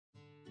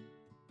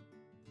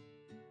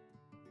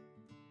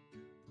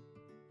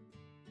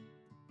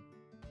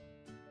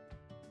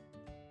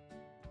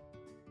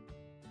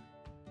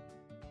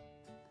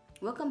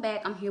Welcome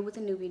back. I'm here with a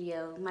new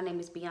video. My name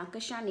is Bianca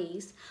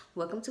Shanice.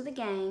 Welcome to the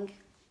gang.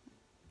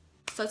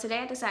 So today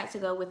I decided to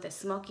go with the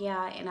Smokey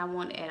Eye, and I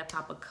wanted to add a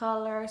pop of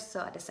color,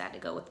 so I decided to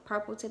go with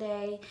purple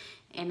today.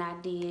 And I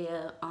did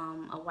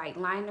a white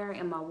liner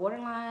in my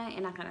waterline,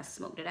 and I kind of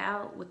smoked it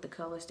out with the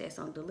colors that's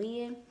on the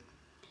lid.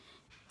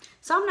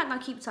 So I'm not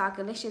gonna keep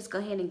talking. Let's just go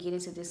ahead and get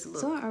into this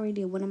look. So I already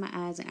did one of my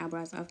eyes and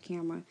eyebrows off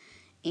camera,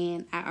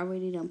 and I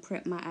already done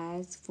prepped my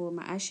eyes for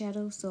my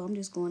eyeshadow. So I'm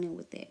just going in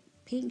with that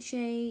pink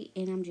shade,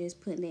 and I'm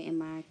just putting that in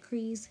my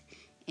crease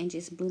and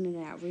just blending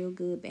it out real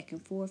good back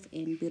and forth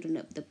and building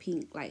up the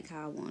pink like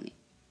how I want it.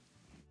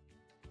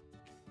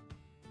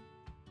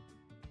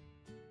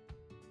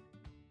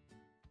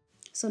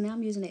 So now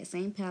I'm using that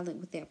same palette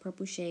with that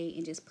purple shade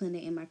and just putting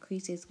it in my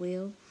crease as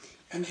well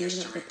and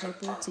building up the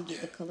purple to get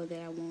the color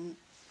that I want.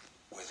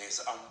 With his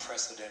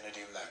unprecedented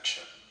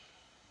election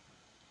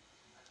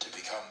to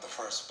become the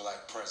first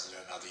black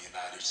president of the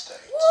United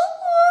States.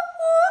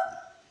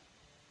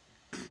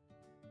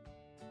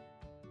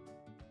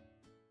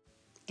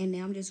 And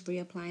now I'm just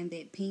reapplying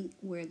that pink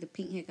where the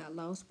pink had got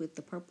lost with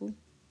the purple.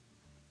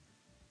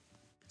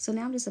 So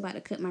now I'm just about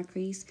to cut my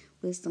crease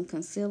with some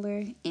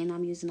concealer, and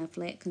I'm using a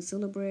flat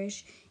concealer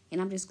brush,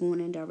 and I'm just going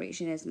in the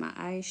direction as my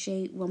eye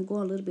shape. Well, I'm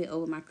going a little bit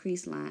over my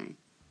crease line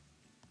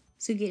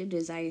to get the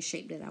desired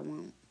shape that I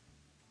want.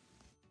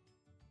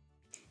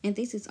 And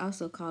this is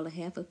also called a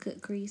half a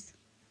cut crease.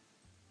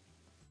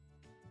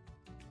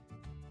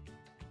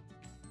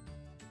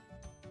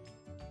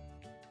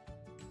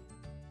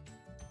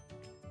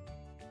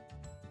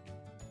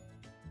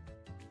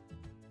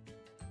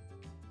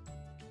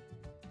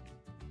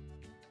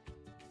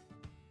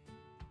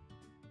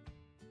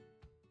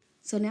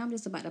 So now I'm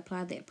just about to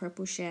apply that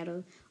purple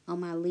shadow on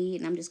my lid,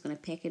 and I'm just going to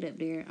pack it up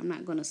there. I'm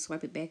not going to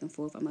swipe it back and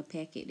forth. I'm going to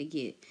pack it to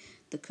get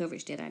the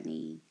coverage that I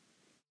need.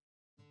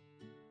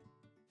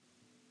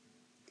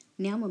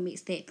 Now I'm going to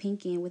mix that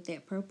pink in with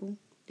that purple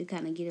to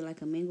kind of get it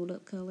like a mingled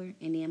up color.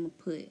 And then I'm going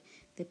to put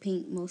the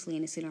pink mostly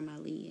in the center of my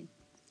lid.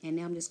 And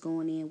now I'm just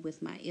going in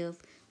with my e.l.f.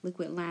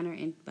 liquid liner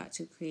and about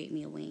to create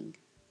me a wing.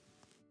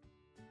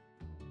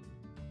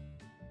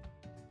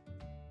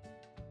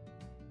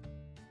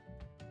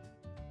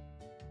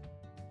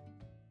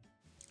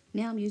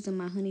 Now I'm using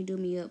my Honey Do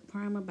Me Up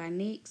primer by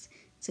NYX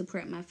to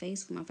prep my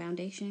face for my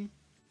foundation.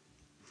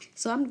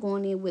 So I'm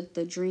going in with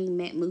the Dream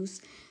Matte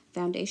Mousse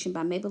foundation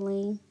by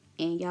Maybelline.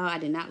 And y'all, I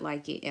did not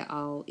like it at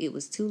all. It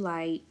was too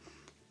light,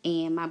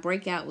 and my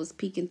breakout was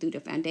peeking through the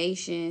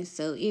foundation.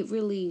 So it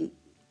really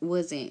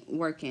wasn't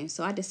working.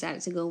 So I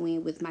decided to go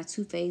in with my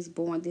Too Faced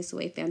Born This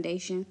Way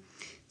foundation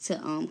to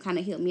kind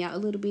of help me out a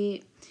little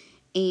bit.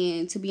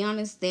 And to be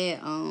honest,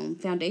 that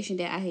foundation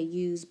that I had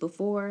used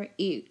before,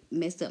 it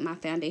messed up my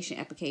foundation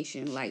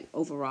application, like,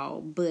 overall.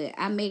 But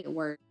I made it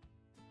work.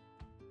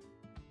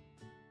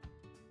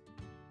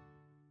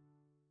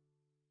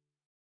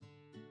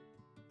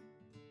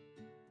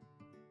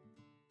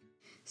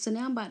 So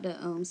now I'm about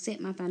to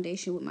set my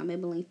foundation with my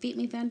Maybelline Fit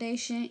Me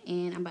foundation.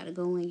 And I'm about to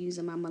go in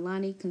using my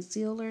MILANI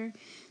concealer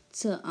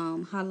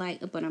to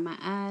highlight up under my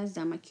eyes,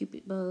 down my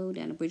cupid bow,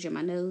 down the bridge of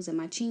my nose, and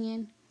my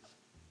chin.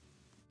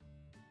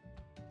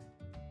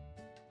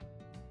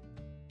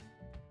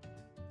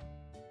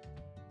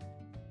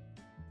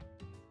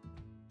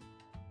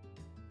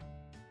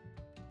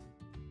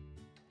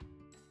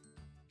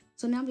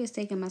 So now I'm just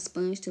taking my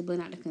sponge to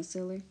blend out the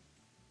concealer.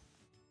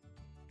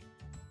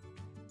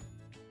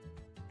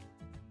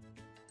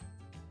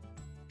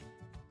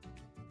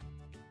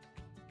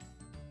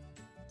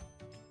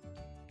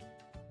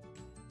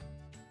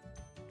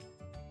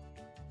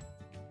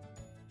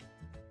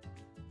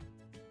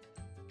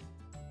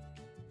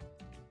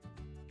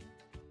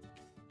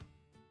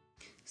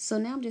 So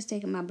now I'm just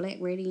taking my Black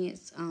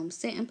Radiance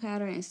setting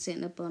powder and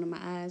setting up under my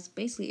eyes,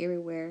 basically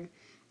everywhere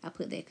I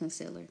put that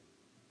concealer.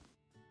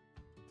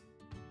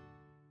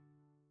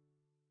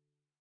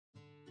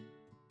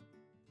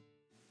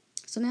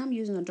 So now I'm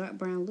using a dark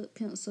brown lip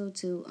pencil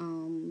to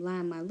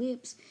line my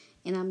lips,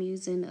 and I'm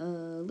using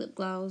a lip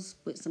gloss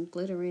with some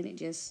glitter in it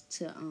just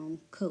to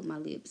coat my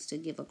lips to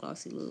give a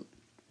glossy look.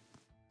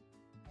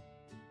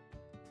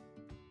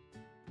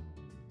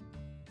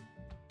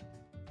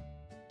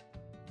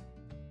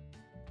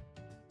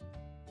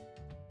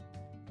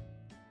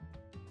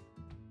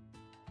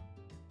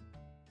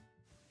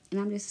 And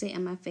I'm just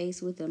setting my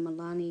face with the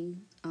MILANI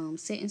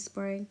setting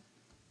spray.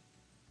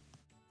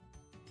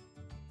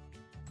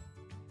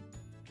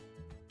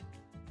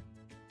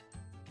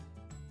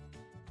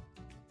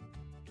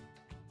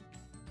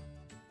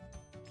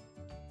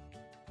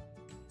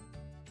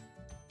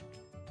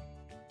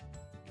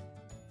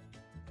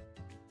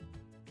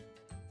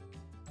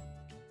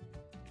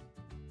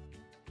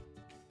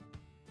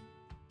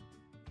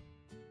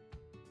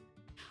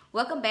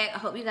 Welcome back. I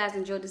hope you guys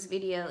enjoyed this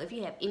video. If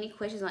you have any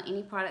questions on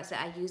any products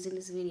that I use in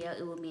this video,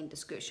 it will be in the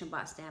description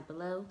box down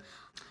below.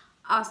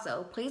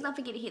 Also, please don't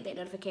forget to hit that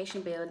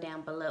notification bell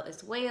down below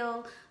as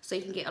well, so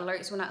you can get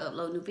alerts when I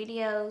upload new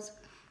videos.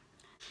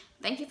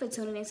 Thank you for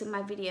tuning into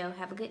my video.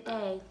 Have a good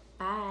day.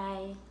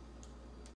 Bye.